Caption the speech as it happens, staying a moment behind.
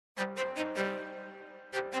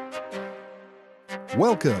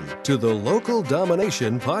Welcome to the Local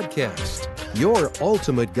Domination Podcast, your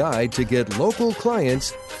ultimate guide to get local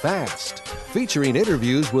clients fast. Featuring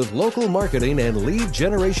interviews with local marketing and lead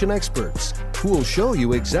generation experts who will show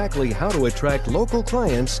you exactly how to attract local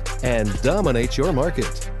clients and dominate your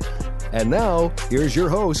market. And now, here's your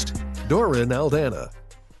host, Doren Aldana.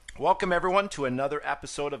 Welcome, everyone, to another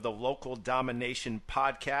episode of the Local Domination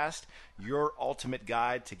Podcast, your ultimate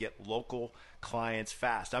guide to get local clients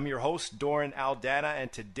fast. I'm your host, Doren Aldana,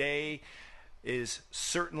 and today is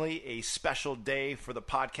certainly a special day for the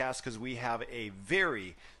podcast because we have a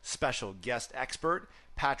very special guest expert,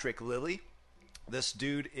 Patrick Lilly. This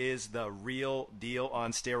dude is the real deal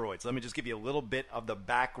on steroids. Let me just give you a little bit of the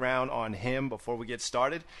background on him before we get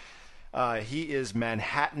started. He is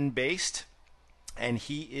Manhattan-based, and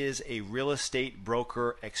he is a real estate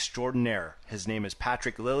broker extraordinaire. His name is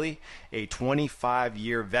Patrick Lilly, a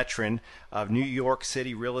 25-year veteran of New York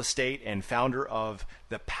City real estate and founder of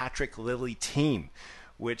the Patrick Lilly team,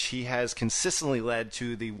 which he has consistently led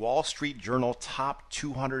to the Wall Street Journal top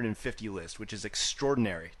 250 list, which is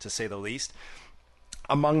extraordinary to say the least.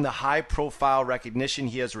 Among the high-profile recognition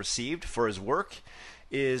he has received for his work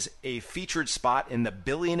is a featured spot in the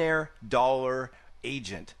Billionaire Dollar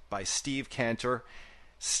Agent by Steve Cantor.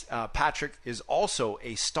 Patrick is also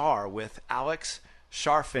a star with Alex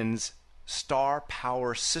Sharfin's Star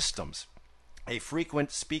Power Systems, a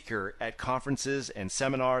frequent speaker at conferences and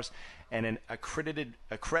seminars, and an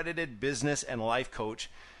accredited business and life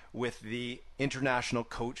coach with the International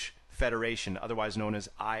Coach Federation, otherwise known as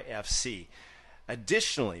IFC.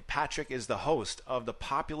 Additionally, Patrick is the host of the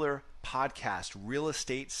popular podcast Real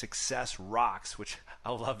Estate Success Rocks, which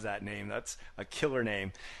I love that name. That's a killer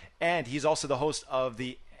name. And he's also the host of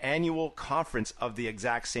the annual conference of the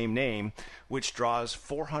exact same name, which draws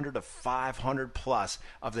 400 to 500 plus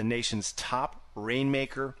of the nation's top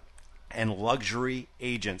rainmaker and luxury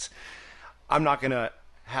agents. I'm not going to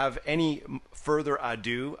have any further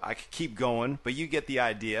ado. I could keep going, but you get the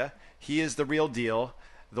idea. He is the real deal,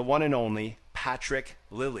 the one and only Patrick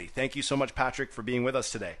Lilly. Thank you so much, Patrick, for being with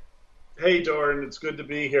us today. Hey, Doren, it's good to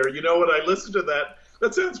be here. You know, when I listen to that,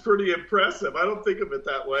 that sounds pretty impressive. I don't think of it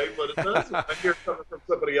that way, but it does. I hear it coming from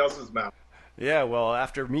somebody else's mouth. Yeah, well,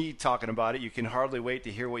 after me talking about it, you can hardly wait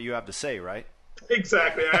to hear what you have to say, right?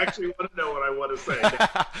 Exactly. I actually want to know what I want to say.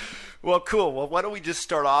 Well, cool. Well, why don't we just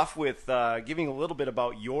start off with giving a little bit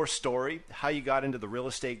about your story, how you got into the real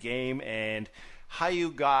estate game, and how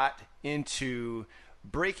you got into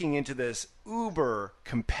breaking into this uber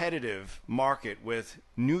competitive market with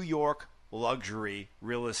New York luxury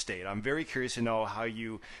real estate. I'm very curious to know how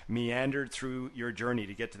you meandered through your journey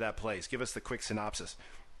to get to that place. Give us the quick synopsis.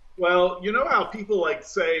 Well, you know how people like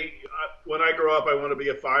say, when I grow up, I want to be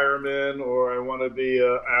a fireman or I want to be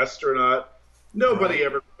an astronaut. Nobody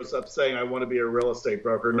ever grows up saying I want to be a real estate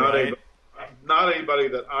broker. Right. Not anybody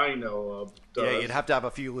that I know of does. Yeah, you'd have to have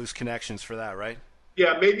a few loose connections for that, right?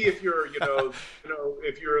 Yeah, maybe if you're,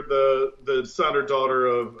 if you're the son or daughter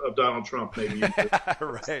of Donald Trump, maybe you do.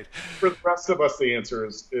 Right. For the rest of us, the answer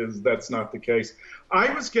is that's not the case.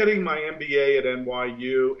 I was getting my MBA at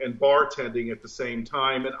NYU and bartending at the same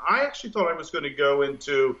time, and I actually thought I was going to go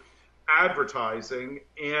into advertising,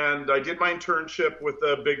 and I did my internship with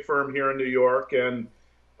a big firm here in New York, and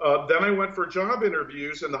then I went for job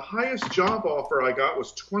interviews, and the highest job offer I got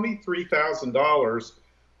was $23,000.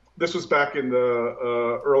 This was back in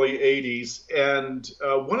the early 80s, and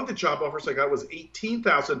one of the job offers I got was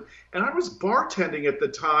 $18,000, and I was bartending at the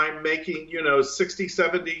time, making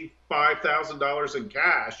 $60,000, $75,000 in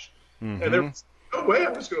cash, and there was no way I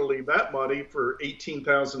was going to leave that money for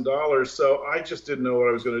 $18,000. So I just didn't know what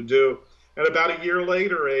I was going to do. And about a year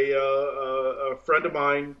later, a friend of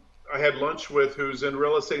mine I had lunch with, who's in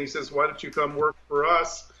real estate, he says, "Why don't you come work for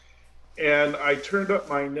us?" And I turned up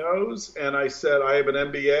my nose and I said, "I have an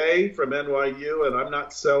MBA from NYU and I'm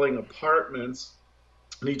not selling apartments."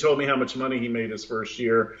 And he told me how much money he made his first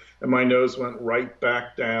year, and my nose went right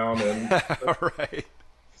back down. And right.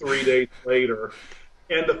 3 days later.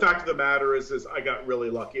 And the fact of the matter is I got really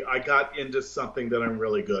lucky. I got into something that I'm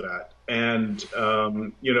really good at. And,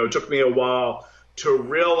 it took me a while to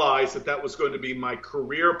realize that was going to be my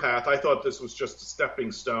career path. I thought this was just a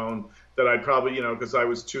stepping stone that I'd probably, because I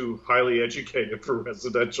was too highly educated for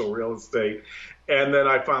residential real estate. And then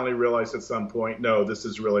I finally realized at some point, no, this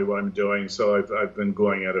is really what I'm doing. So I've been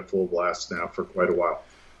going at it full blast now for quite a while.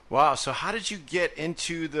 Wow. So how did you get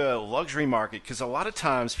into the luxury market? Because a lot of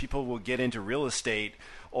times people will get into real estate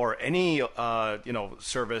or any,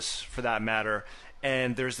 service for that matter,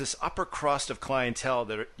 And there's this upper crust of clientele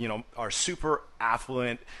that are super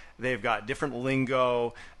affluent. They've got different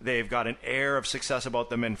lingo. They've got an air of success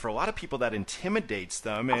about them. And for a lot of people, that intimidates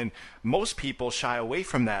them. And most people shy away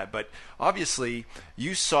from that. But obviously,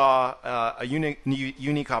 you saw a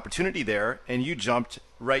unique opportunity there, and you jumped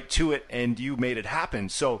right to it, and you made it happen.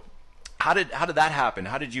 So how did that happen?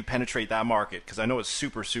 How did you penetrate that market? Because I know it's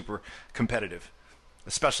super, super competitive,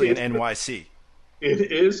 especially in NYC.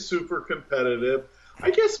 It is super competitive.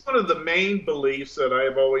 I guess one of the main beliefs that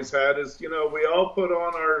I've always had is, we all put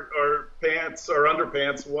on our pants, our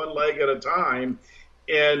underpants, one leg at a time,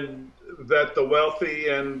 and that the wealthy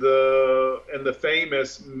and the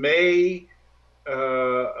famous may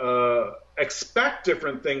expect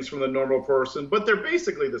different things from the normal person, but they're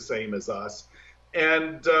basically the same as us.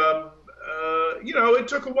 And it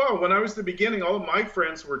took a while. When I was at the beginning, all of my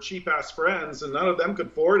friends were cheap-ass friends, and none of them could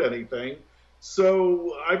afford anything.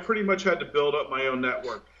 So I pretty much had to build up my own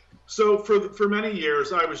network. So for many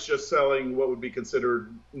years, I was just selling what would be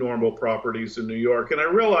considered normal properties in New York. And I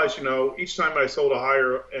realized, each time I sold a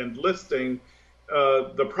higher-end listing,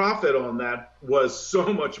 the profit on that was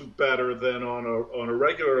so much better than on a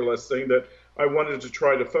regular listing that I wanted to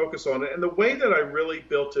try to focus on it. And the way that I really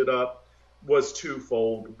built it up was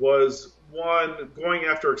twofold. Was one, going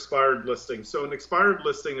after expired listings. So an expired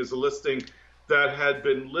listing is a listing that had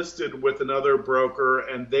been listed with another broker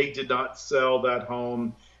and they did not sell that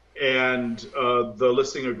home, and the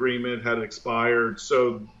listing agreement had expired,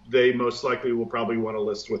 so they most likely will probably want to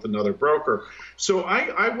list with another broker. So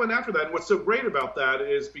I went after that. And what's so great about that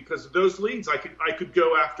is because of those leads, I could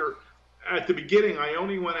go after. At the beginning, I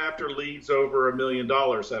only went after leads over $1 million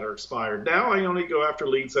that are expired. Now I only go after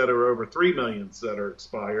leads that are over $3 million that are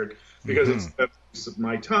expired because it's that's use of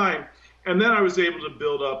my time. And then I was able to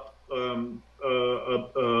build up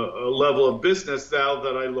a level of business now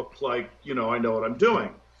that I look like, I know what I'm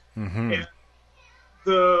doing. And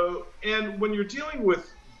when you're dealing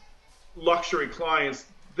with luxury clients,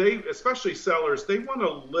 especially sellers, they want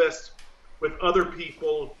to list with other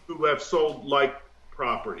people who have sold like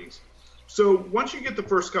properties. So once you get the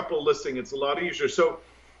first couple of listings, it's a lot easier. So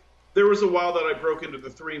there was a while that I broke into the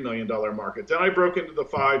 $3 million market. Then I broke into the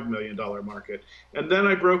 $5 million market. And then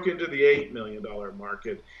I broke into the $8 million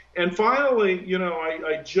market. And finally,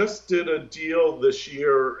 I just did a deal this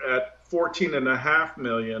year at $14.5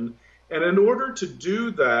 million. And in order to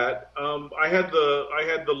do that, I had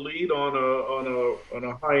the lead on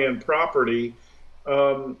a high-end property.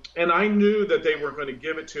 And I knew that they weren't going to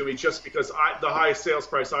give it to me just because the highest sales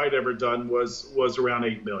price I'd ever done was around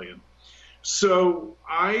 $8 million. So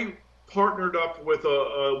I partnered up with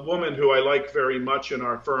a woman who I like very much in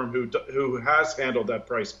our firm who has handled that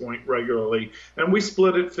price point regularly, and we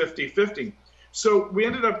split it 50-50. So we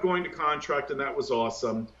ended up going to contract, and that was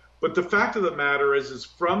awesome. But the fact of the matter is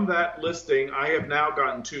from that listing, I have now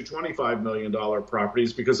gotten two $25 million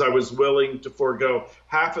properties because I was willing to forego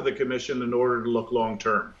half of the commission in order to look long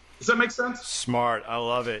term. Does that make sense? Smart. I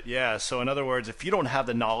love it. Yeah. So in other words, if you don't have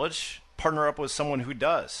the knowledge, partner up with someone who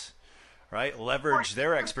does, right? Leverage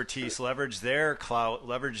their expertise, leverage their clout,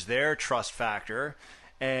 leverage their trust factor.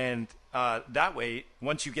 And that way,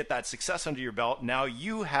 once you get that success under your belt, now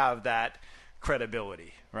you have that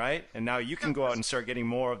credibility, right? And now you can go out and start getting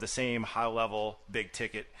more of the same high-level,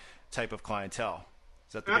 big-ticket type of clientele.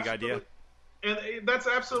 Is that the big idea? And that's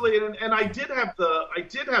absolutely it. And I did have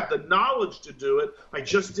the knowledge to do it. I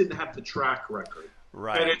just didn't have the track record.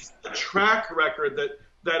 Right. And it's the track record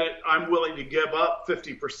that I'm willing to give up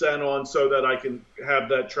 50% on so that I can have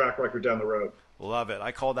that track record down the road. Love it.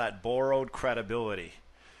 I call that borrowed credibility.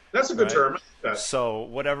 That's a good term. So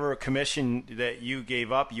whatever commission that you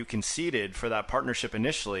gave up, you conceded for that partnership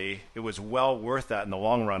initially, it was well worth that in the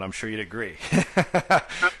long run. I'm sure you'd agree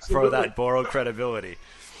for that borrowed credibility.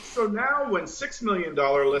 So now when $6 million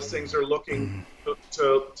listings are looking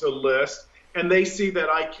to list, and they see that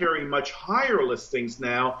I carry much higher listings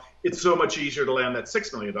now, it's so much easier to land that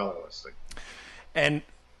 $6 million listing. And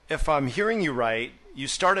if I'm hearing you right, you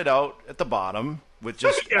started out at the bottom with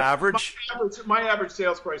just average. My average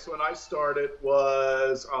sales price when I started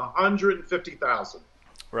was $150,000.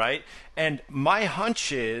 Right. And my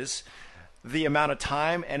hunch is the amount of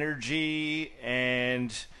time, energy,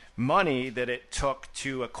 and money that it took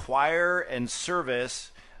to acquire and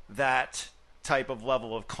service that type of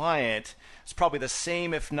level of client is probably the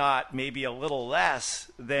same, if not maybe a little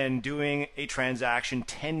less, than doing a transaction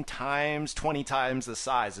 10 times, 20 times the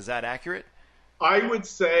size. Is that accurate? I would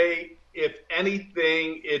say if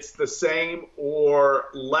anything, it's the same or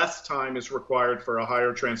less time is required for a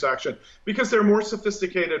higher transaction because they're more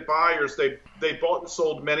sophisticated buyers. They bought and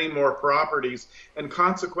sold many more properties, and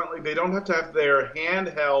consequently, they don't have to have their hand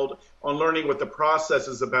held on learning what the process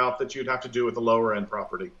is about that you'd have to do with a lower end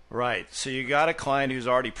property. Right. So you got a client who's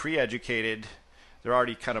already pre-educated. They're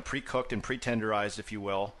already kind of pre-cooked and pre-tenderized, if you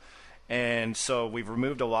will. And so we've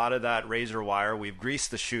removed a lot of that razor wire. We've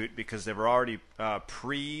greased the chute because they were already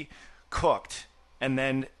pre-cooked. And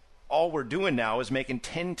then all we're doing now is making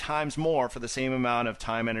 10 times more for the same amount of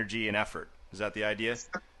time, energy, and effort. Is that the idea?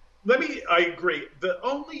 I agree. The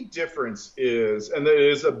only difference is, and there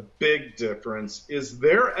is a big difference, is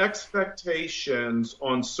their expectations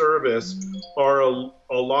on service are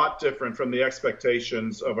a lot different from the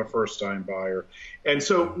expectations of a first-time buyer. And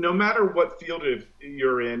so no matter what field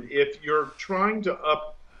you're in, if you're trying to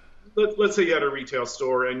let's say you had a retail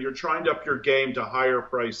store and you're trying to up your game to higher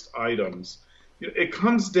priced items, it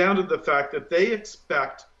comes down to the fact that they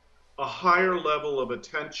expect a higher level of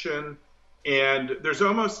attention. And there's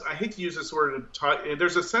almost, I hate to use this word,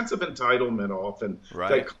 there's a sense of entitlement often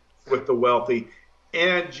that comes with the wealthy.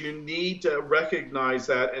 And you need to recognize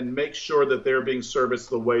that and make sure that they're being serviced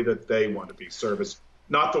the way that they want to be serviced,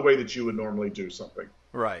 not the way that you would normally do something.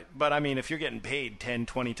 Right. But I mean, if you're getting paid 10,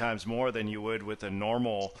 20 times more than you would with a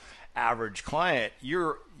normal average client,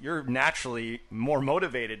 you're naturally more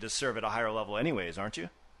motivated to serve at a higher level anyways, aren't you?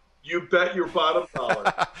 You bet your bottom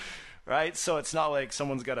dollar. Right? So it's not like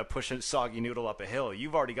someone's got to push a soggy noodle up a hill.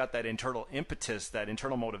 You've already got that internal impetus, that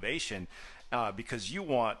internal motivation, because you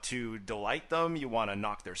want to delight them. You want to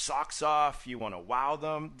knock their socks off. You want to wow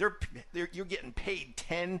them. You're getting paid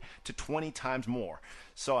 10 to 20 times more.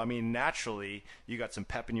 So, I mean, naturally, you got some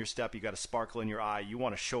pep in your step. You got a sparkle in your eye. You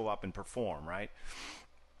want to show up and perform, right?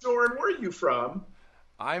 Doren, where are you from?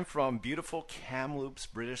 I'm from beautiful Kamloops,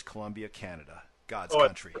 British Columbia, Canada. God's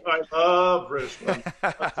country. I love British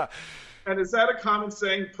Columbia. And is that a common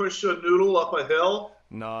saying, push a noodle up a hill?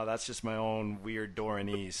 No, that's just my own weird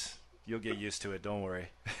Dorenese. You'll get used to it. Don't worry.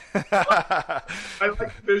 I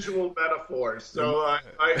like visual metaphors, so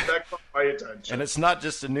that caught my attention. And it's not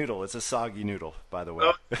just a noodle. It's a soggy noodle, by the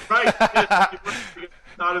way. Right.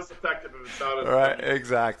 It's not as effective if it's not as right,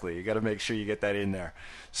 exactly. You got to make sure you get that in there.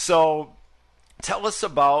 So tell us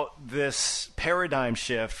about this paradigm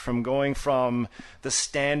shift from going from the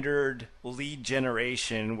standard lead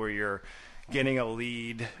generation where you're getting a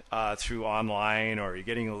lead through online, or you're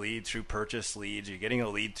getting a lead through purchase leads, you're getting a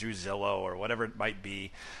lead through Zillow or whatever it might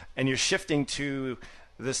be, and you're shifting to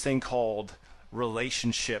this thing called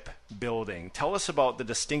relationship building. Tell us about the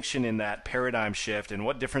distinction in that paradigm shift and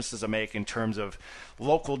what difference does it make in terms of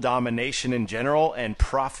local domination in general and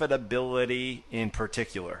profitability in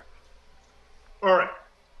particular. All right.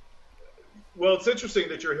 Well, it's interesting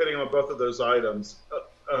that you're hitting on both of those items.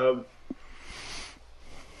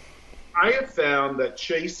 I have found that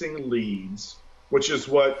chasing leads, which is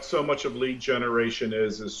what so much of lead generation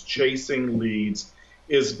is chasing leads,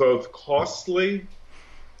 is both costly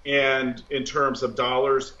and in terms of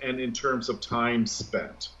dollars and in terms of time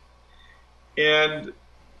spent. And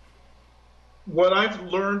what I've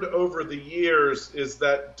learned over the years is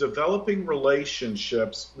that developing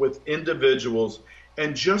relationships with individuals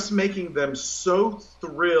and just making them so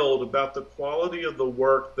thrilled about the quality of the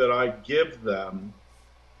work that I give them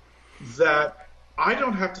that I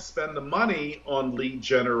don't have to spend the money on lead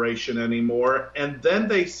generation anymore, and then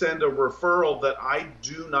they send a referral that I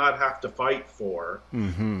do not have to fight for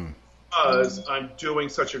because I'm doing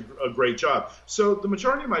such a great job. So the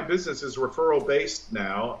majority of my business is referral based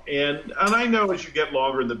now, and I know as you get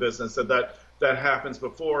longer in the business that happens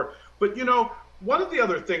before. But you know, one of the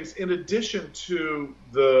other things, in addition to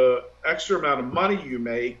the extra amount of money you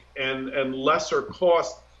make and lesser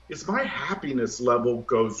cost, is my happiness level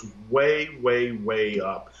goes way, way, way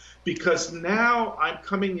up, because now I'm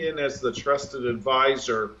coming in as the trusted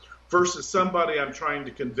advisor versus somebody I'm trying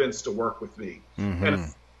to convince to work with me. And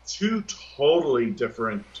it's two totally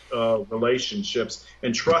different relationships.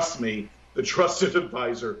 And trust me, the trusted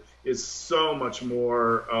advisor is so much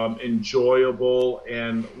more enjoyable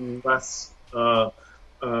and less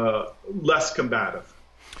combative.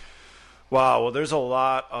 Wow. Well, there's a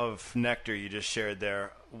lot of nectar you just shared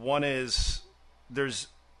there. One is there's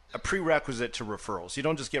a prerequisite to referrals. You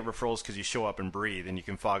don't just get referrals because you show up and breathe and you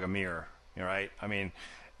can fog a mirror, right? I mean,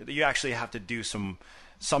 you actually have to do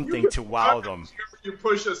something to wow them. You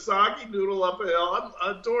push a soggy noodle up a hill.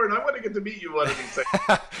 Doren, I want to get to meet you one of these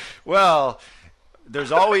days. Well,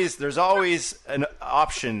 there's always an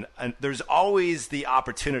option, and there's always the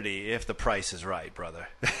opportunity if the price is right, brother.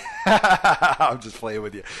 I'm just playing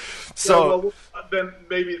with you. So well, then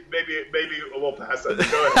maybe we'll pass that.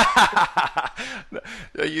 Go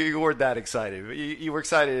ahead. you weren't that excited. You were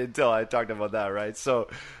excited until I talked about that, right? So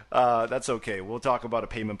that's okay. We'll talk about a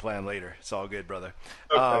payment plan later. It's all good, brother.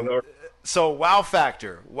 Okay, So wow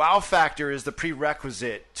factor. Wow factor is the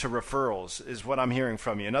prerequisite to referrals, is what I'm hearing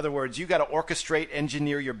from you. In other words, you got to orchestrate,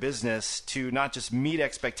 engineer your business to not just meet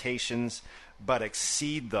expectations, but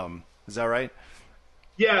exceed them. Is that right?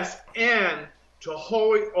 Yes, and to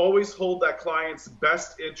always hold that client's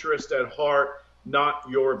best interest at heart, not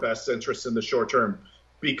your best interest in the short term.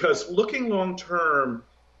 Because looking long term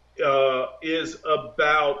is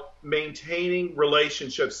about maintaining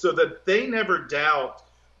relationships so that they never doubt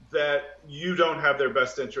that you don't have their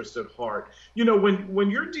best interest at heart. You know,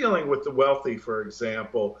 when you're dealing with the wealthy, for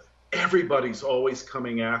example, everybody's always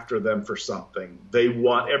coming after them for something.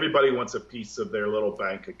 Everybody wants a piece of their little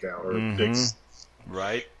bank account or big,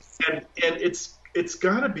 right? And it's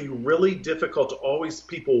got to be really difficult to always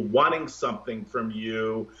people wanting something from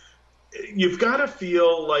you. You've got to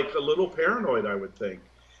feel like a little paranoid, I would think.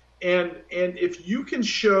 And if you can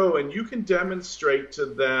show and you can demonstrate to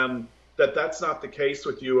them that that's not the case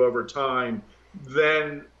with you over time,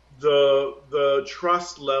 then the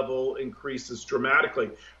trust level increases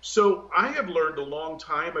dramatically. So I have learned a long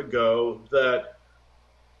time ago that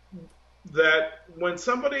when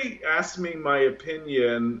somebody asks me my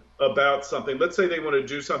opinion about something, let's say they want to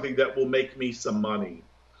do something that will make me some money,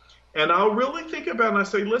 and I'll really think about it and I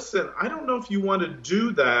say, listen, I don't know if you want to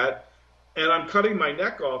do that, and I'm cutting my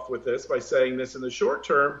neck off with this by saying this in the short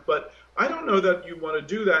term, but I don't know that you want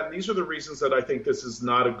to do that, and these are the reasons that I think this is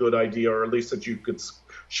not a good idea, or at least that you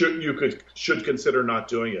should consider not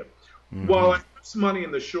doing it. While I lose money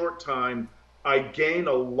in the short time, I gain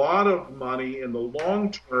a lot of money in the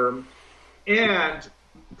long term, and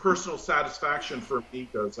personal satisfaction for me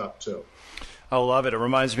goes up too. I love it. It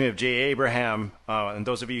reminds me of Jay Abraham. And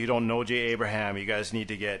those of you who don't know Jay Abraham, you guys need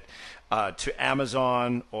to get to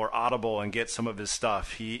Amazon or Audible and get some of his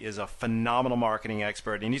stuff. He is a phenomenal marketing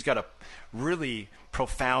expert, and he's got a really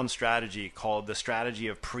profound strategy called the strategy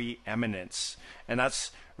of preeminence. And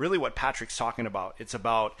that's really what Patrick's talking about. It's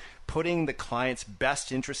about putting the client's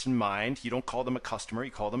best interest in mind. You don't call them a customer,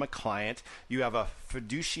 you call them a client. You have a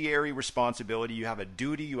fiduciary responsibility, you have a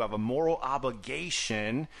duty, you have a moral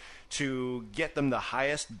obligation to get them the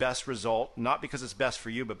highest, best result, not because it's best for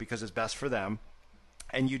you, but because it's best for them.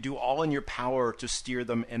 And you do all in your power to steer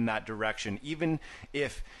them in that direction, even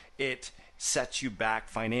if it sets you back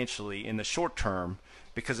financially in the short term,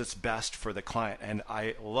 because it's best for the client. And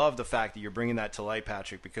I love the fact that you're bringing that to light,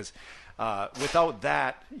 Patrick, because without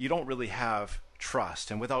that, you don't really have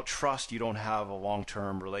trust. And without trust, you don't have a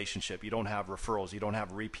long-term relationship. You don't have referrals. You don't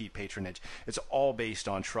have repeat patronage. It's all based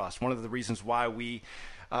on trust. One of the reasons why we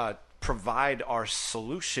provide our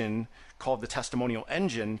solution called the testimonial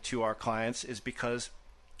engine to our clients is because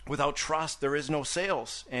without trust, there is no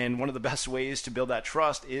sales. And one of the best ways to build that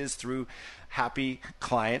trust is through happy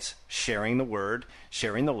clients sharing the word,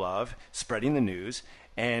 sharing the love, spreading the news.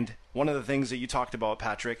 And one of the things that you talked about,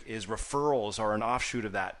 Patrick, is referrals are an offshoot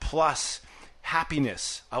of that. Plus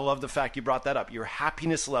happiness. I love the fact you brought that up. Your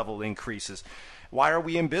happiness level increases. Why are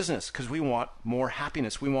we in business? Because we want more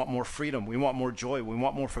happiness. We want more freedom. We want more joy. We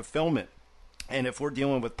want more fulfillment. And if we're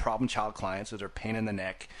dealing with problem child clients that are pain in the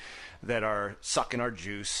neck, that are sucking our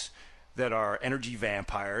juice, that are energy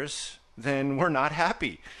vampires, then we're not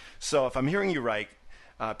happy. So if I'm hearing you right,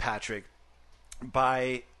 Patrick,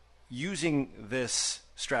 by using this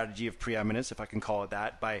strategy of preeminence, if I can call it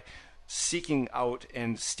that, by seeking out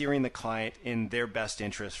and steering the client in their best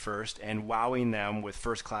interest first and wowing them with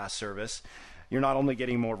first-class service, you're not only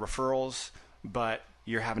getting more referrals, but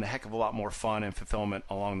you're having a heck of a lot more fun and fulfillment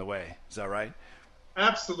along the way. Is that right?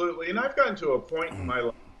 Absolutely. And I've gotten to a point in my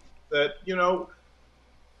life that, you know,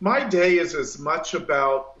 my day is as much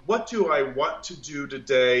about what do I want to do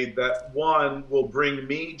today that, one, will bring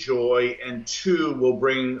me joy, and two, will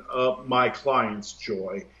bring my clients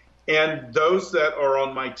joy. And those that are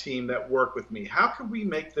on my team that work with me, how can we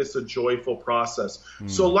make this a joyful process?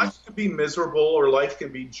 So life can be miserable or life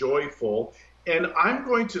can be joyful. And I'm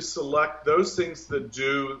going to select those things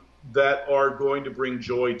that are going to bring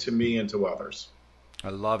joy to me and to others. I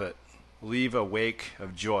love it. Leave a wake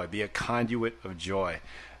of joy. Be a conduit of joy.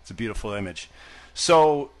 It's a beautiful image.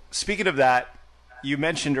 So speaking of that, you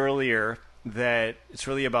mentioned earlier that it's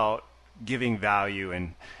really about giving value,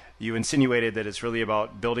 and you insinuated that it's really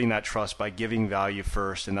about building that trust by giving value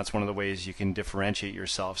first, and that's one of the ways you can differentiate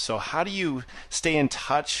yourself. So how do you stay in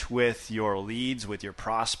touch with your leads, with your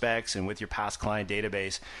prospects, and with your past client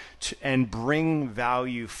database and bring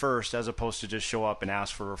value first as opposed to just show up and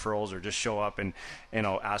ask for referrals or just show up and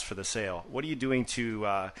ask for the sale? What are you doing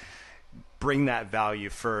to bring that value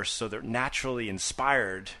first so they're naturally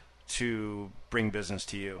inspired to bring business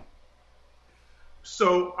to you?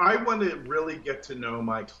 So I want to really get to know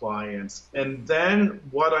my clients. And then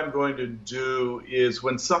what I'm going to do is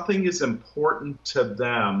when something is important to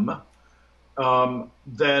them,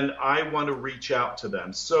 then I want to reach out to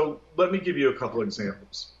them. So let me give you a couple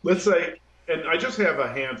examples. Let's say, and I just have a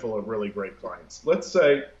handful of really great clients. Let's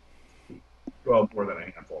say, well, more than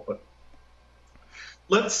a handful, but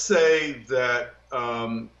let's say that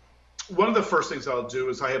one of the first things I'll do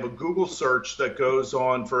is I have a Google search that goes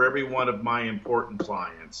on for every one of my important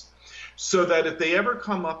clients, so that if they ever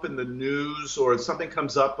come up in the news or something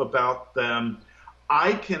comes up about them,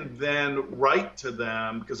 I can then write to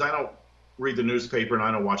them, because I don't read the newspaper and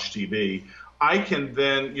I don't watch TV. I can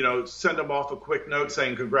then, send them off a quick note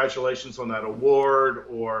saying congratulations on that award,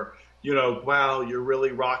 or, wow, you're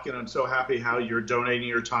really rocking. I'm so happy how you're donating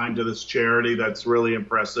your time to this charity. That's really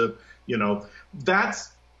impressive.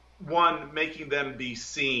 That's one, making them be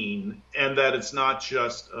seen, and that it's not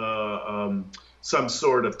just some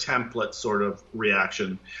sort of template sort of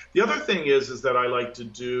reaction. The other thing is that I like to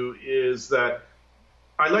do is that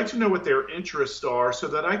I like to know what their interests are so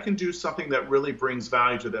that I can do something that really brings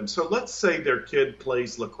value to them. So let's say their kid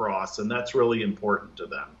plays lacrosse, and that's really important to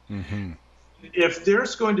them. Mm-hmm. If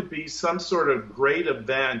there's going to be some sort of great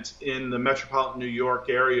event in the metropolitan New York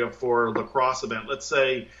area for a lacrosse event, let's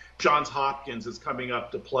say Johns Hopkins is coming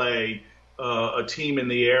up to play a team in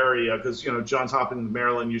the area, because Johns Hopkins and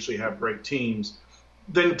Maryland usually have great teams,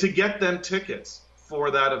 then to get them tickets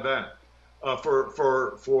for that event,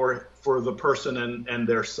 for the person and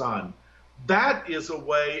their son, that is a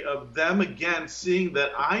way of them again seeing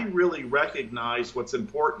that I really recognize what's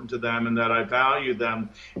important to them and that I value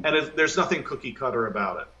them, and there's nothing cookie cutter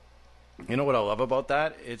about it. You know what I love about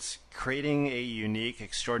that? It's creating a unique,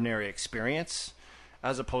 extraordinary experience,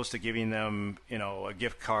 as opposed to giving them, a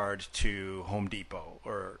gift card to Home Depot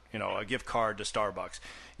or, a gift card to Starbucks.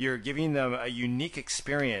 You're giving them a unique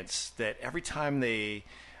experience that every time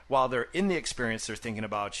while they're in the experience, they're thinking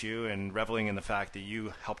about you and reveling in the fact that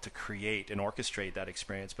you helped to create and orchestrate that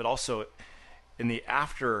experience. But also in the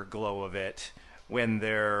afterglow of it, when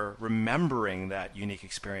they're remembering that unique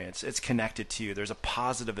experience, it's connected to you. There's a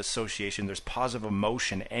positive association. There's positive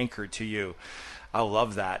emotion anchored to you. I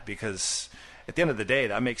love that, because at the end of the day,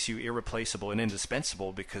 that makes you irreplaceable and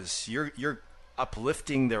indispensable, because you're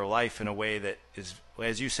uplifting their life in a way that is,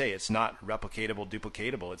 as you say, it's not replicatable,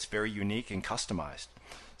 duplicatable. It's very unique and customized.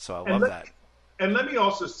 So I love that. And let me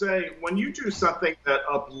also say, when you do something that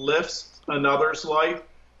uplifts another's life,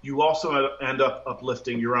 you also end up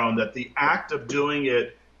uplifting your own. That the act of doing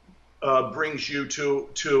it brings you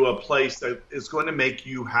to a place that is going to make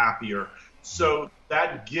you happier. So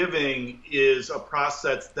that giving is a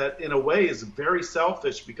process that in a way is very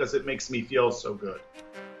selfish, because it makes me feel so good.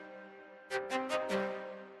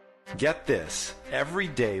 Get this. Every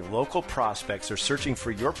day, local prospects are searching for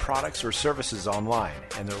your products or services online,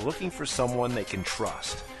 and they're looking for someone they can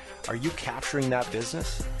trust. Are you capturing that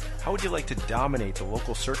business? How would you like to dominate the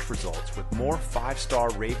local search results with more 5-star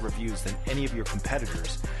rate reviews than any of your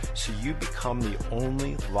competitors, so you become the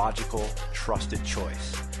only logical, trusted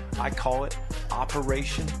choice? I call it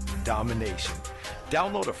Operation Domination.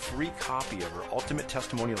 Download a free copy of our Ultimate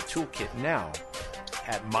Testimonial Toolkit now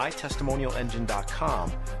at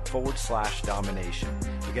mytestimonialengine.com/domination.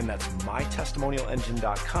 Again, that's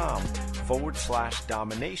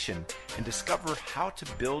mytestimonialengine.com/domination, and discover how to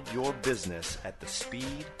build your business at the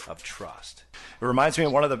speed of trust. It reminds me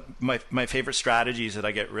of one of my favorite strategies that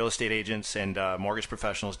I get real estate agents and mortgage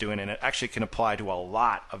professionals doing, and it actually can apply to a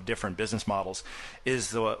lot of different business models,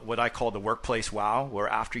 is what I call the workplace wow, where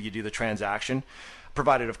after you do the transaction,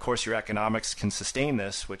 provided, of course, your economics can sustain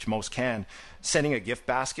this, which most can, sending a gift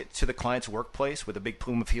basket to the client's workplace with a big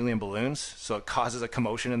plume of helium balloons, so it causes a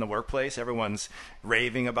commotion in the workplace. Everyone's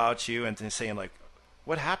raving about you and saying, like,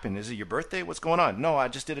 what happened? Is it your birthday? What's going on? No, I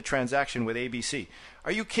just did a transaction with ABC.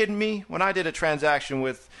 Are you kidding me? When I did a transaction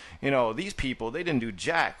with, these people, they didn't do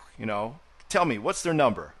jack, Tell me, what's their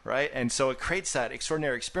number, right? And so it creates that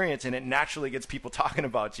extraordinary experience, and it naturally gets people talking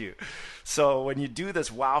about you. So when you do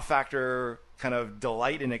this wow factor kind of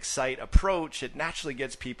delight and excite approach, it naturally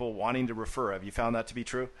gets people wanting to refer. Have you found that to be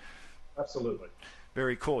true? Absolutely.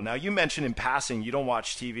 Very cool. Now, you mentioned in passing you don't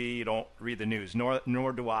watch TV, you don't read the news,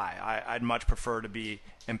 nor do I. I'd much prefer to be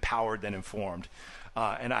empowered than informed.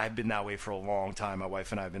 And I've been that way for a long time. My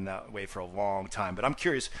wife and I have been that way for a long time. But I'm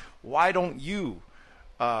curious, why don't you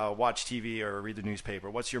watch TV or read the newspaper?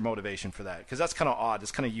 What's your motivation for that? Because that's kind of odd.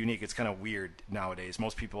 It's kind of unique. It's kind of weird nowadays.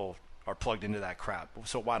 Most people are plugged into that crap.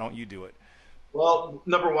 So why don't you do it? Well,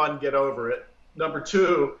 number one, get over it. Number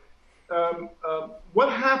two, what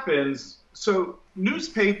happens? So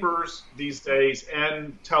newspapers these days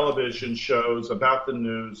and television shows about the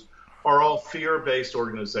news are all fear-based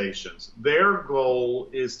organizations. Their goal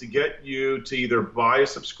is to get you to either buy a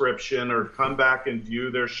subscription or come back and view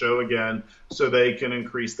their show again so they can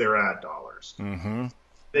increase their ad dollars. Mm-hmm.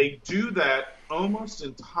 They do that almost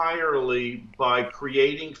entirely by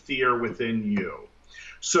creating fear within you.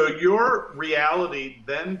 So your reality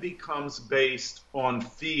then becomes based on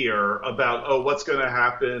fear about, oh, what's going to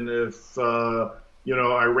happen if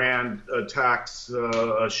Iran attacks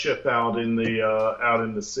a ship out in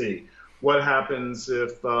the sea? What happens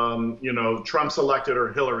if Trump's elected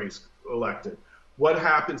or Hillary's elected? What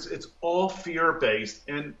happens? It's all fear-based,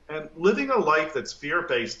 and living a life that's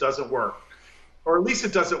fear-based doesn't work, or at least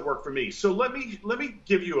it doesn't work for me. So let me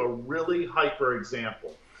give you a really hyper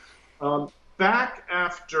example. Back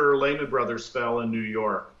after Lehman Brothers fell in New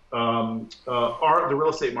York, the real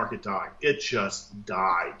estate market died. It just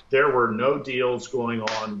died. There were no deals going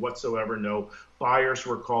on whatsoever. No buyers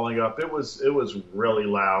were calling up. It was really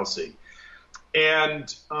lousy.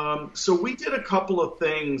 And so we did a couple of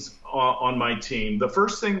things on my team. The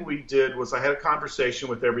first thing we did was I had a conversation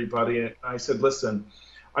with everybody. And I said, listen,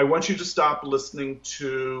 I want you to stop listening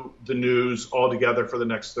to the news altogether for the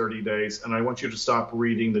next 30 days, and I want you to stop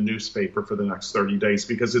reading the newspaper for the next 30 days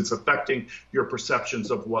because it's affecting your perceptions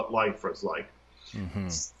of what life was like. Mm-hmm.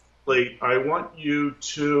 I want you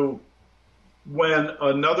to, when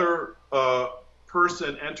another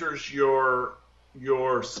person enters your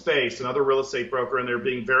space, another real estate broker, and they're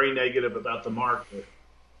being very negative about the market,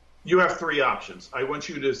 you have three options. I want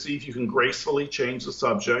you to see if you can gracefully change the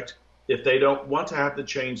subject. If they don't want to have to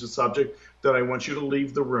change the subject, then I want you to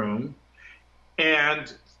leave the room.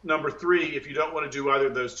 And number three, if you don't want to do either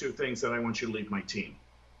of those two things, then I want you to leave my team.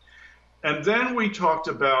 And then we talked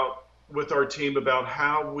with our team about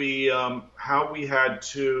how we had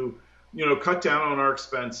to, cut down on our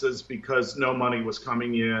expenses because no money was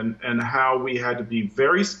coming in, and how we had to be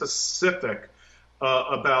very specific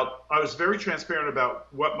I was very transparent about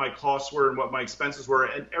what my costs were and what my expenses were,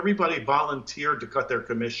 and everybody volunteered to cut their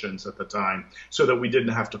commissions at the time so that we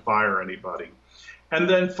didn't have to fire anybody. And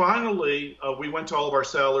then finally, we went to all of our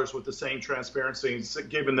sellers with the same transparency,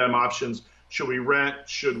 giving them options. Should we rent?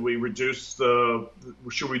 Should we reduce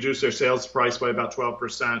their sales price by about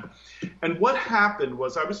 12%? And what happened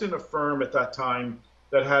was I was in a firm at that time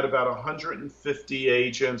that had about 150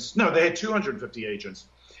 agents. No, they had 250 agents.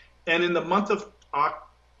 And in the month of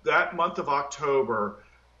October,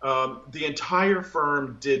 the entire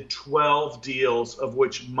firm did 12 deals, of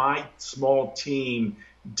which my small team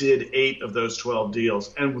did 8 of those 12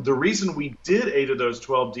 deals. And the reason we did 8 of those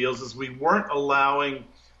 12 deals is we weren't allowing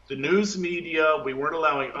the news media, we weren't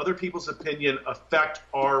allowing other people's opinion affect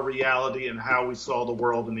our reality and how we saw the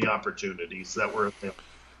world and the opportunities that were available.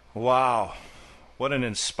 Wow. What an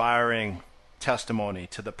inspiring testimony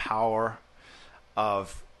to the power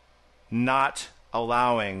of not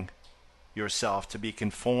allowing yourself to be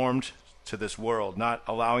conformed to this world, not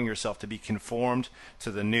allowing yourself to be conformed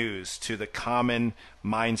to the news, to the common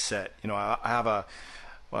mindset. I have a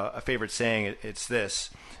favorite saying. It's this: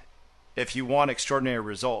 if you want extraordinary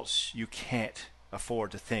results, you can't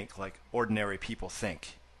afford to think like ordinary people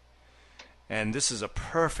think. And this is a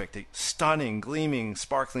perfect, stunning, gleaming,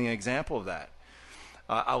 sparkling example of that.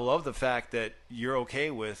 I love the fact that you're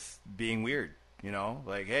okay with being weird.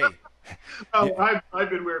 Hey. I've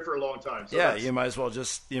been weird for a long time. So yeah, you might as well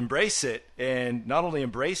just embrace it, and not only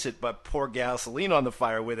embrace it, but pour gasoline on the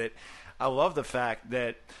fire with it. I love the fact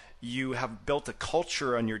that you have built a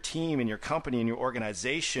culture on your team, in your company, in your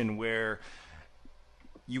organization, where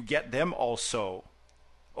you get them also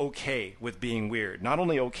okay with being weird. Not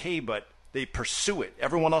only okay, but they pursue it.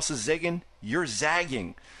 Everyone else is zigging, you're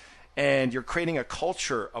zagging, and you're creating a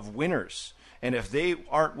culture of winners. And if they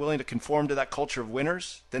aren't willing to conform to that culture of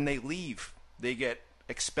winners, then they leave. They get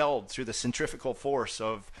expelled through the centrifugal force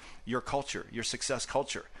of your culture, your success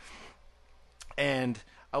culture. And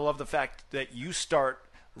I love the fact that you start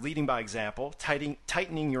leading by example,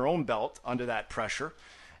 tightening your own belt under that pressure,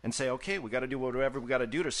 and say, okay, we got to do whatever we got to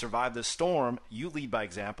do to survive this storm. You lead by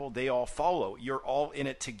example. They all follow. You're all in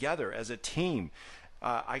it together as a team.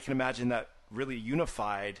 I can imagine that really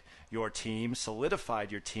unified your team,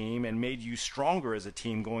 solidified your team, and made you stronger as a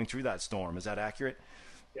team going through that storm. Is that accurate?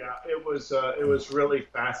 Yeah, it was really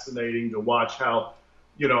fascinating to watch how,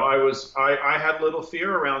 I had little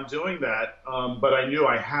fear around doing that, but I knew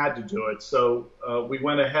I had to do it. So we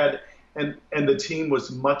went ahead, and the team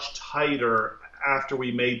was much tighter after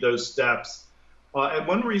we made those steps. And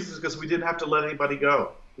one reason is because we didn't have to let anybody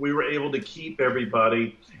go. We were able to keep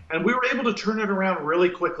everybody, and we were able to turn it around really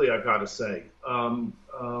quickly, I've got to say,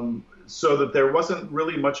 so that there wasn't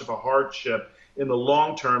really much of a hardship in the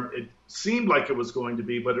long term. It seemed like it was going to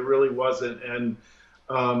be, but it really wasn't. And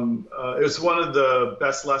it was one of the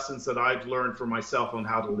best lessons that I've learned for myself on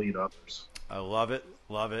how to lead others. I love it,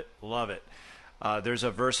 love it, love it. There's a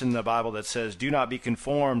verse in the Bible that says, "Do not be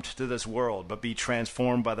conformed to this world, but be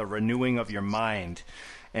transformed by the renewing of your mind."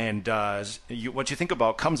 And what you think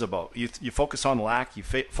about comes about. You focus on lack, you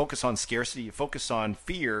focus on scarcity, you focus on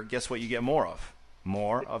fear. Guess what you get more of?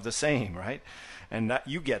 More of the same, right? And that,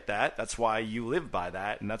 you get that. That's why you live by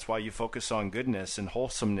that, and that's why you focus on goodness and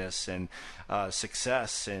wholesomeness and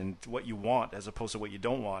success and what you want as opposed to what you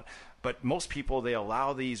don't want. But most people, they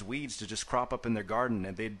allow these weeds to just crop up in their garden,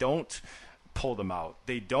 and they don't pull them out.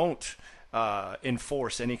 They don't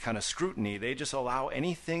enforce any kind of scrutiny. They just allow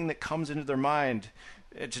anything that comes into their mind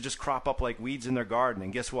to just crop up like weeds in their garden.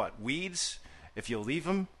 And guess what? Weeds, if you leave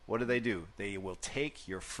them, what do? They will take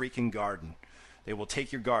your freaking garden. They will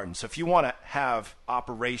take your garden. So if you want to have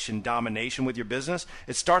operation domination with your business,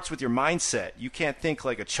 it starts with your mindset. You can't think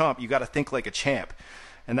like a chump. You got to think like a champ.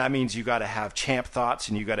 And that means you got to have champ thoughts,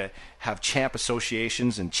 and you got to have champ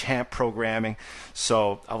associations and champ programming.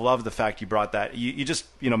 So I love the fact you brought that. You just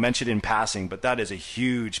mentioned in passing, but that is a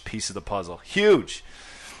huge piece of the puzzle. Huge.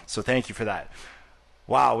 So thank you for that.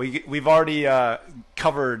 Wow, we've already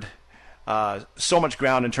covered so much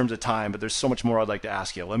ground in terms of time, but there's so much more I'd like to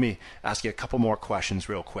ask you. Let me ask you a couple more questions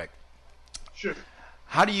real quick. Sure.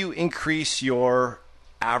 How do you increase your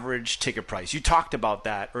average ticket price? You talked about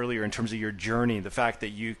that earlier in terms of your journey, the fact that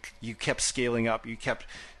you kept scaling up, you kept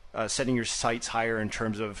setting your sights higher in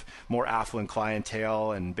terms of more affluent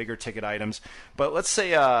clientele and bigger ticket items. But let's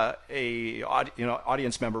say a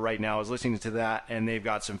audience member right now is listening to that, and they've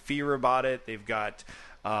got some fear about it. They've got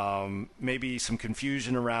maybe some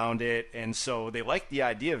confusion around it, and so they like the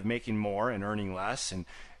idea of making more and earning less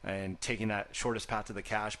and taking that shortest path to the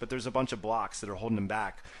cash. But there's a bunch of blocks that are holding them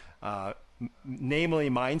back. Namely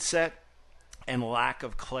mindset and lack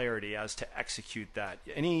of clarity as to execute that.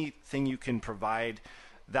 Anything you can provide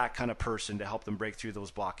that kind of person to help them break through those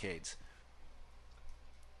blockades?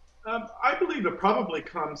 I believe it probably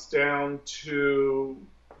comes down to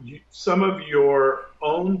some of your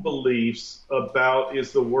own beliefs about,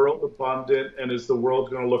 is the world abundant and is the world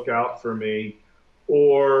going to look out for me,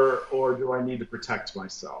 or do I need to protect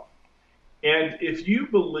myself? And if you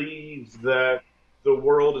believe that the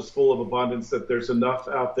world is full of abundance, that there's enough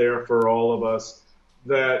out there for all of us,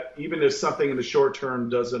 that even if something in the short term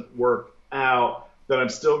doesn't work out, that I'm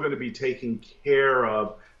still going to be taken care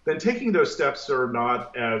of, then taking those steps are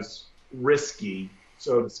not as risky,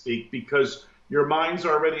 so to speak, because your mind's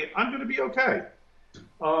already, I'm going to be okay.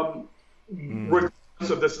 Regardless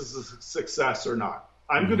of this is a success or not.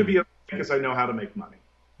 I'm going to be okay because I know how to make money.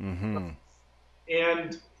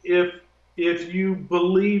 And if you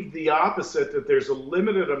believe the opposite, that there's a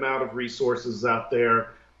limited amount of resources out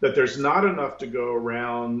there, that there's not enough to go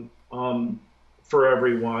around for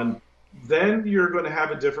everyone, then you're going to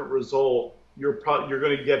have a different result. You're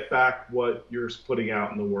going to get back what you're putting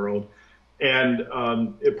out in the world, and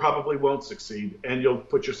it probably won't succeed, and you'll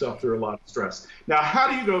put yourself through a lot of stress. Now, how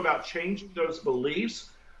do you go about changing those beliefs?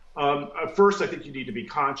 First, I think you need to be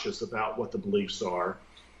conscious about what the beliefs are,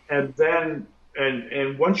 and then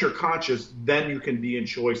and once you're conscious, then you can be in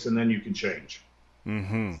choice, and then you can change.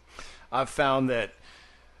 I've found that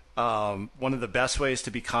one of the best ways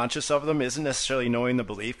to be conscious of them isn't necessarily knowing the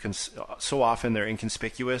belief, because so often they're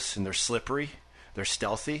inconspicuous and they're slippery, they're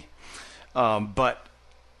stealthy. But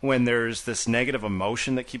when there's this negative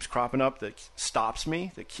emotion that keeps cropping up that stops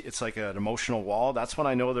me, it's like an emotional wall, that's when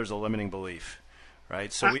I know there's a limiting belief.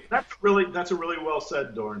 Right. So that's really well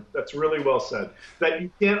said, Doren. That's really well said. That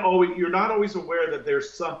you're not always aware that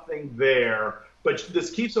there's something there, but this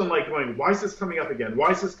keeps on going, why is this coming up again?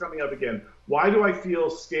 Why is this coming up again? Why do I feel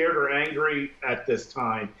scared or angry at this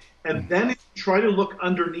time? And then if you try to look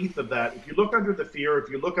underneath of that, if you look under the fear, if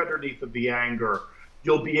you look underneath of the anger,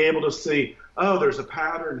 you'll be able to see, oh, there's a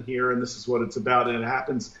pattern here, and this is what it's about. And it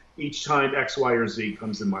happens each time X, Y, or Z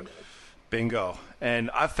comes in my life. Bingo. And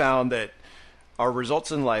I've found that our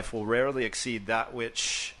results in life will rarely exceed that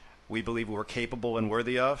which we believe we're capable and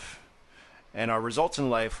worthy of. and our results in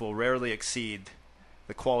life will rarely exceed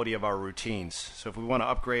the quality of our routines. So if we want to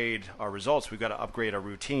upgrade our results, we've got to upgrade our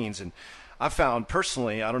routines. And I found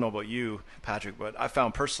personally, I don't know about you, Patrick, but I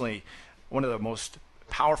found personally one of the most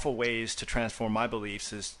powerful ways to transform my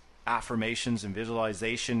beliefs is affirmations and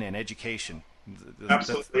visualization and education.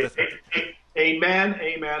 Absolutely. Amen,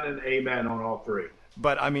 amen, and amen on all three.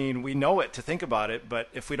 But I mean, we know it to think about it, but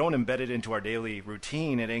if we don't embed it into our daily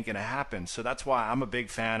routine, it ain't going to happen. So that's why I'm a big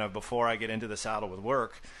fan of, before I get into the saddle with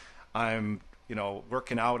work, I'm,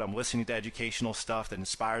 working out, I'm listening to educational stuff that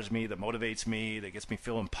inspires me, that motivates me, that gets me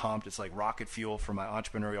feeling pumped. It's like rocket fuel for my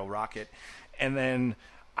entrepreneurial rocket. And then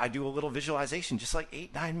I do a little visualization, just like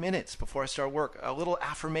 8-9 minutes before I start work, a little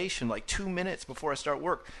affirmation, like 2 minutes before I start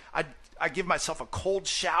work. I give myself a cold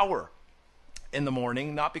shower in the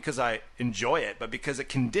morning, not because I enjoy it, but because it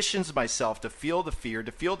conditions myself to feel the fear,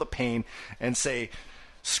 to feel the pain, and say,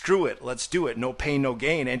 screw it, let's do it, no pain, no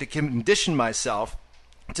gain, and to condition myself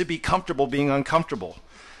to be comfortable being uncomfortable.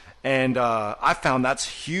 And I found that's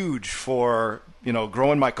huge for,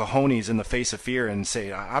 growing my cojones in the face of fear and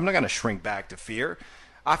say, I'm not going to shrink back to fear.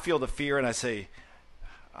 I feel the fear and I say,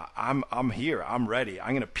 I'm here. I'm ready.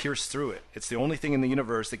 I'm going to pierce through it. It's the only thing in the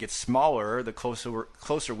universe that gets smaller the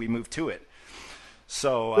closer we move to it.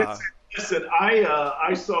 So listen,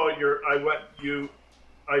 I saw your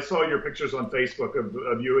pictures on Facebook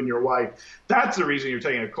of you and your wife. That's the reason you're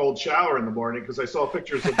taking a cold shower in the morning, because I saw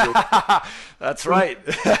pictures of you. That's right.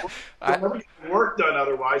 You'll never get work done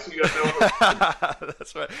otherwise, so you have no.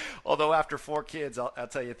 That's right. Although after 4 kids, I'll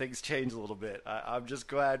tell you, things change a little bit. I'm just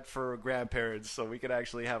glad for grandparents, so we can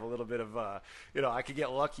actually have a little bit of, I could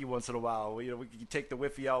get lucky once in a while. We could take the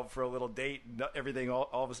whiffy out for a little date, and everything,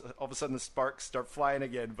 all of a sudden the sparks start flying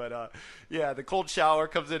again. But yeah, the cold shower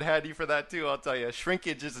comes in handy for that too, I'll tell you.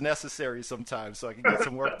 Shrinkage is necessary sometimes so I can get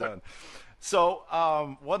some work done. So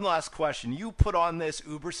one last question. You put on this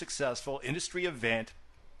uber successful industry event,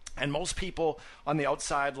 and most people on the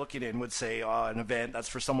outside looking in would say, an event, that's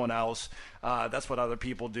for someone else. That's what other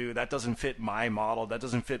people do. That doesn't fit my model. That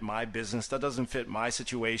doesn't fit my business. That doesn't fit my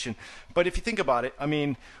situation. But if you think about it, I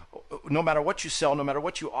mean, no matter what you sell, no matter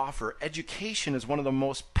what you offer, education is one of the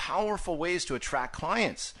most powerful ways to attract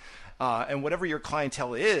clients. And whatever your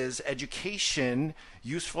clientele is, education,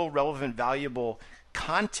 useful, relevant, valuable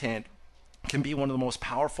content can be one of the most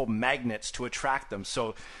powerful magnets to attract them.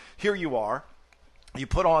 So here you are. You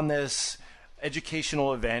put on this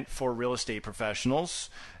educational event for real estate professionals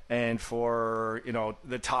and for,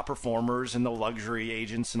 the top performers and the luxury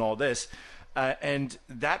agents and all this. And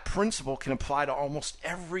that principle can apply to almost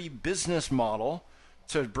every business model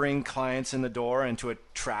to bring clients in the door and to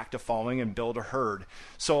attract a following and build a herd.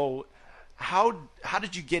 So how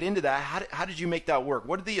did you get into that? How did you make that work?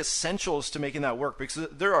 What are the essentials to making that work? Because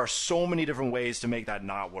there are so many different ways to make that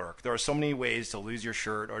not work. There are so many ways to lose your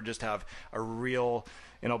shirt or just have a real,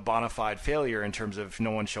 bona fide failure in terms of no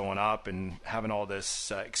one showing up and having all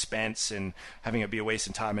this expense and having it be a waste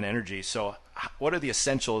of time and energy. So what are the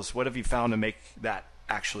essentials? What have you found to make that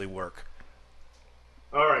actually work?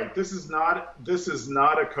 All right, this is not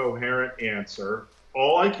a coherent answer.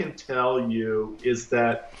 All I can tell you is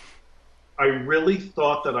that I really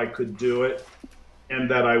thought that I could do it and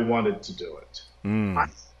that I wanted to do it.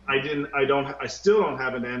 I still don't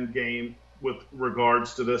have an end game with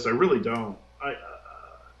regards to this. I really don't.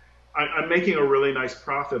 I'm making a really nice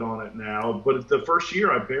profit on it now, but the first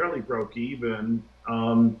year I barely broke even.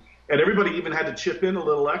 And everybody even had to chip in a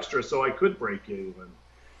little extra so I could break even.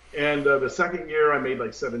 And the second year I made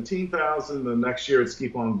like 17,000. The next year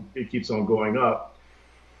it keeps on going up.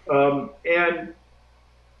 And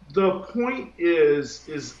the point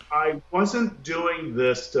is I wasn't doing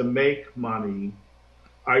this to make money.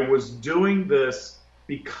 I was doing this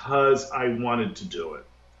because I wanted to do it.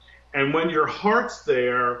 And when your heart's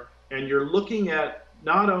there and you're looking at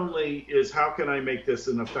not only is how can I make this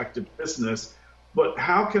an effective business, but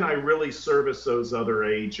how can I really service those other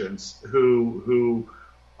agents who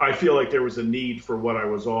I feel like there was a need for what I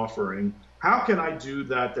was offering. How can I do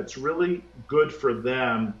that that's really good for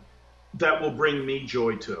them, that will bring me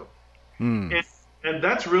joy too? And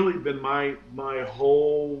that's really been my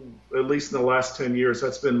whole, at least in the last 10 years,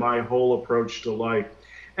 that's been my whole approach to life.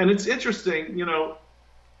 And it's interesting,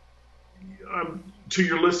 to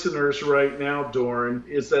your listeners right now, Doren,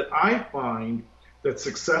 is that I find that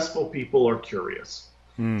successful people are curious.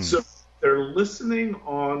 So they're listening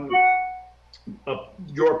on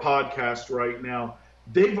your podcast right now.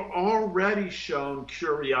 They've already shown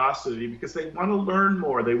curiosity because they want to learn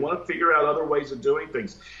more. They want to figure out other ways of doing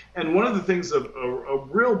things. And one of the things of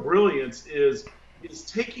real brilliance is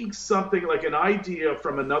taking something like an idea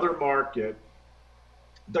from another market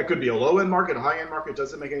That could be a low-end market, a high-end market,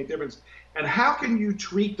 doesn't make any difference. And how can you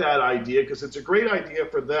tweak that idea? Because it's a great idea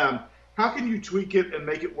for them. How can you tweak it and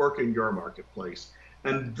make it work in your marketplace?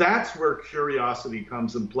 And that's where curiosity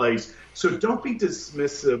comes in place. So don't be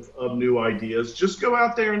dismissive of new ideas. Just go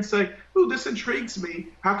out there and say, "Ooh, this intrigues me.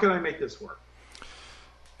 How can I make this work?"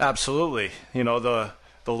 Absolutely. The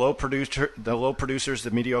low producers,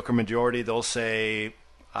 the mediocre majority, they'll say,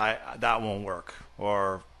 that won't work,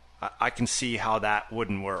 or I can see how that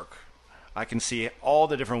wouldn't work. I can see all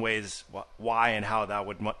the different ways why and how that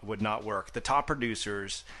would not work. The top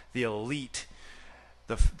producers, the elite,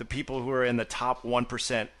 the people who are in the top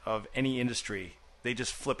 1% of any industry, they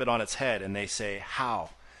just flip it on its head and they say, how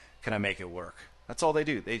can I make it work? That's all they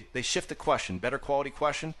do. They shift the question, better quality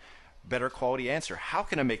answer. How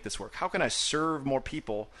can I make this work? How can I serve more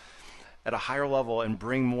people at a higher level and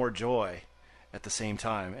bring more joy at the same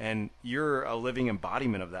time? And you're a living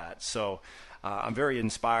embodiment of that. So I'm very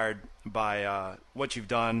inspired by what you've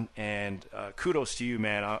done, and kudos to you,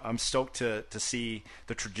 man. I'm stoked to see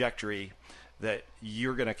the trajectory that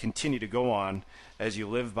you're going to continue to go on as you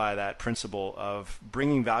live by that principle of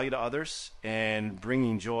bringing value to others and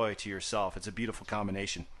bringing joy to yourself. It's a beautiful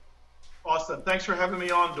combination. Awesome. Thanks for having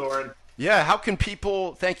me on, Doren. Yeah, how can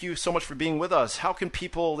people, thank you so much for being with us. How can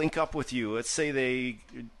people link up with you? Let's say they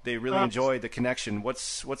really enjoy the connection.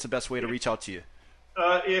 What's the best way to reach out to you?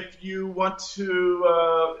 If you want to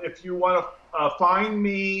find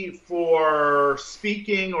me for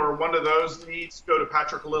speaking or one of those needs, go to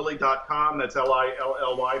patricklilly.com. That's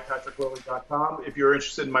Lilly, patricklilly.com. If you're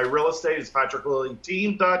interested in my real estate, it's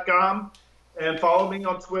patricklillyteam.com. And follow me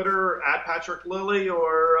on Twitter at Patrick Lilly,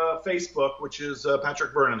 or Facebook, which is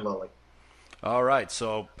Patrick Vernon Lilly. All right.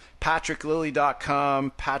 So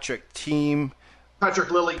patricklilly.com, PatrickLillyTeam.com.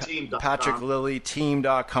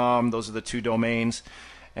 PatrickLillyTeam.com. Those are the two domains.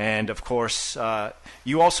 And, of course,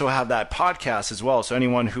 you also have that podcast as well. So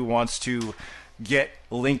anyone who wants to get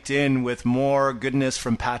linked in with more goodness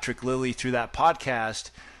from Patrick Lilly through that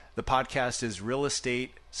podcast, the podcast is Real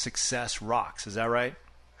Estate Success Rocks. Is that right?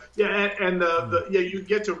 Yeah, and you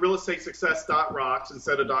get to realestatesuccess.rocks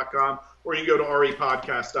instead of .com, or you can go to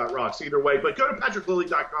repodcast.rocks. Either way, but go to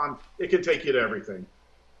patricklilly.com. It can take you to everything.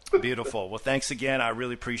 Beautiful. Well, thanks again. I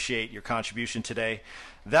really appreciate your contribution today.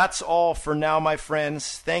 That's all for now, my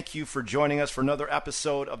friends. Thank you for joining us for another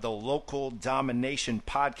episode of the Local Domination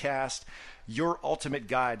Podcast, your ultimate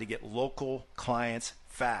guide to get local clients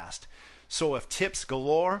fast. So if tips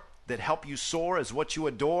galore that help you soar is what you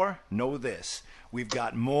adore, know this: we've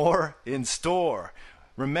got more in store.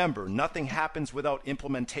 Remember, nothing happens without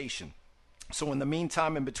implementation. So in the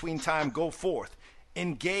meantime, in between time, go forth,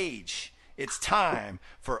 engage. It's time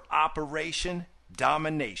for Operation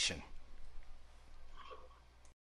Domination.